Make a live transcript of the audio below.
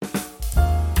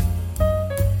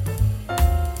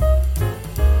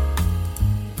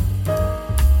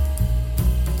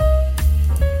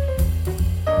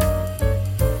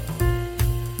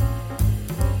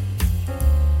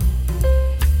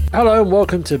Hello and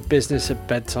welcome to Business at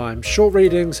Bedtime. Short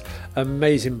readings,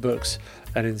 amazing books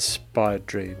and inspired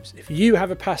dreams. If you have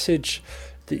a passage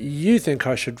that you think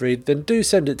I should read, then do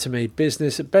send it to me,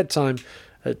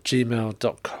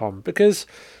 businessatbedtime@gmail.com, because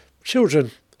children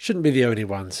shouldn't be the only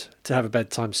ones to have a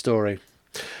bedtime story.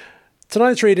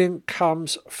 Tonight's reading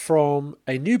comes from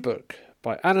a new book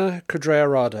by Anna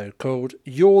Codrea-Rado called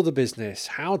You're the Business: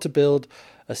 How to Build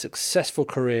a Successful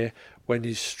Career When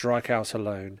You Strike Out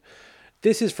Alone.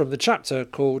 This is from the chapter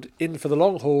called In for the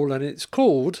Long Haul, and it's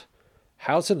called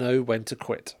How to Know When to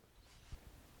Quit.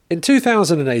 In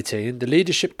 2018, the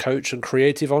leadership coach and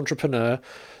creative entrepreneur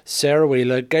Sarah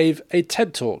Wheeler gave a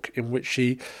TED Talk in which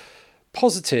she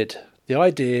posited the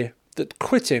idea that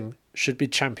quitting should be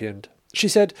championed. She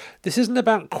said, "This isn't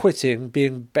about quitting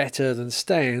being better than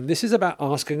staying. This is about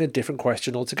asking a different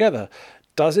question altogether.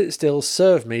 Does it still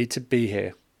serve me to be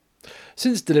here?"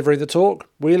 Since delivering the talk,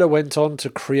 Wheeler went on to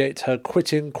create her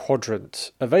Quitting Quadrant,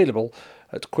 available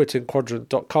at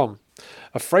quittingquadrant.com,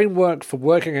 a framework for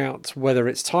working out whether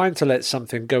it's time to let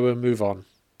something go and move on.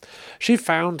 She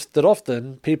found that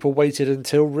often people waited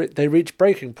until they reached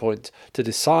breaking point to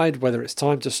decide whether it's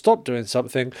time to stop doing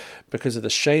something because of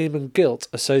the shame and guilt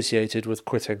associated with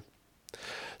quitting.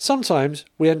 Sometimes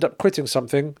we end up quitting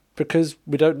something because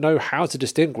we don't know how to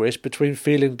distinguish between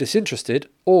feeling disinterested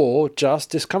or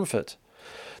just discomfort.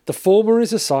 The former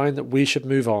is a sign that we should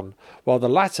move on, while the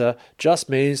latter just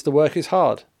means the work is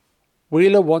hard.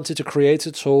 Wheeler wanted to create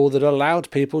a tool that allowed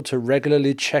people to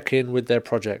regularly check in with their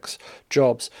projects,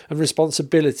 jobs, and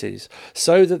responsibilities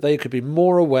so that they could be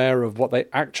more aware of what they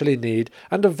actually need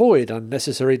and avoid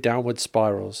unnecessary downward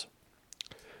spirals.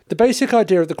 The basic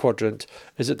idea of the quadrant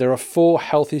is that there are 4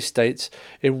 healthy states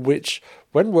in which,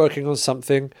 when working on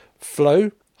something: flow,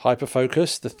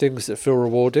 hyperfocus, the things that feel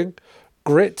rewarding;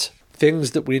 grit,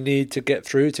 things that we need to get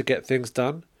through to get things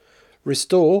done;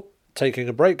 restore, taking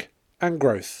a break; and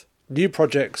growth, new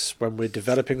projects when we're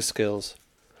developing skills.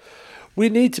 We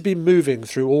need to be moving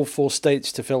through all 4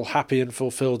 states to feel happy and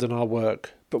fulfilled in our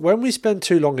work, but when we spend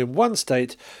too long in one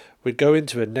state, we go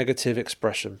into a negative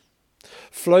expression.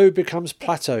 Flow becomes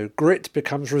plateau, grit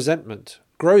becomes resentment,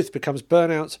 growth becomes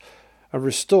burnout, and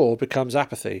restore becomes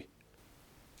apathy.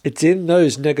 It's in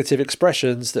those negative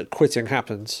expressions that quitting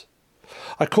happens.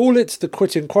 I call it the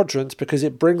Quitting Quadrant because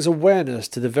it brings awareness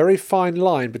to the very fine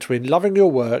line between loving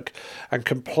your work and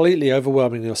completely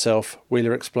overwhelming yourself,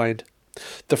 Wheeler explained.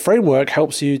 The framework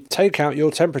helps you take out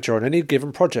your temperature on any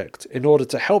given project in order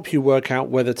to help you work out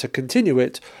whether to continue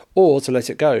it or to let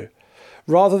it go.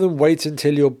 Rather than wait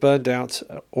until you're burned out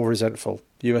or resentful,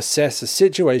 you assess the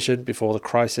situation before the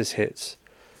crisis hits.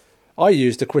 I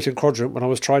used the Quitting Quadrant when I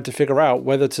was trying to figure out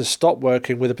whether to stop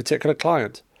working with a particular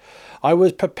client. I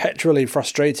was perpetually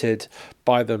frustrated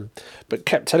by them, but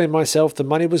kept telling myself the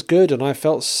money was good and I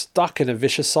felt stuck in a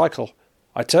vicious cycle.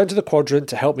 I turned to the quadrant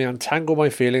to help me untangle my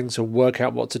feelings and work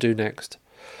out what to do next.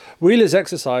 Wheeler's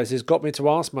exercises got me to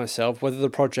ask myself whether the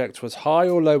project was high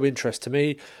or low interest to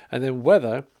me, and then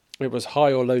whether it was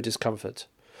high or low discomfort.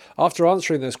 After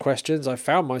answering those questions, I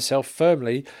found myself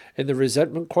firmly in the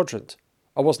resentment quadrant.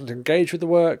 I wasn't engaged with the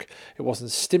work, it wasn't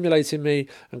stimulating me,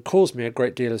 and caused me a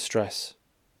great deal of stress.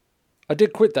 I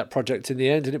did quit that project in the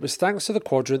end, and it was thanks to the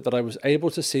quadrant that I was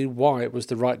able to see why it was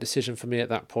the right decision for me at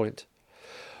that point.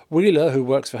 Wheeler, who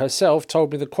works for herself,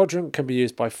 told me the quadrant can be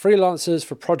used by freelancers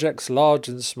for projects large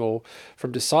and small,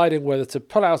 from deciding whether to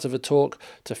pull out of a talk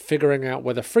to figuring out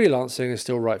whether freelancing is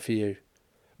still right for you.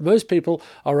 Most people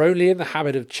are only in the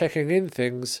habit of checking in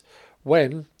things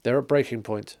when they're at breaking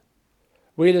point.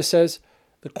 Wheeler says,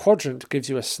 the quadrant gives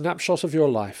you a snapshot of your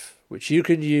life, which you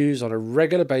can use on a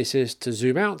regular basis to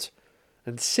zoom out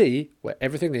and see where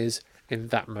everything is in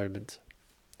that moment.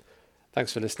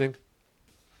 Thanks for listening.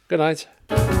 Good night.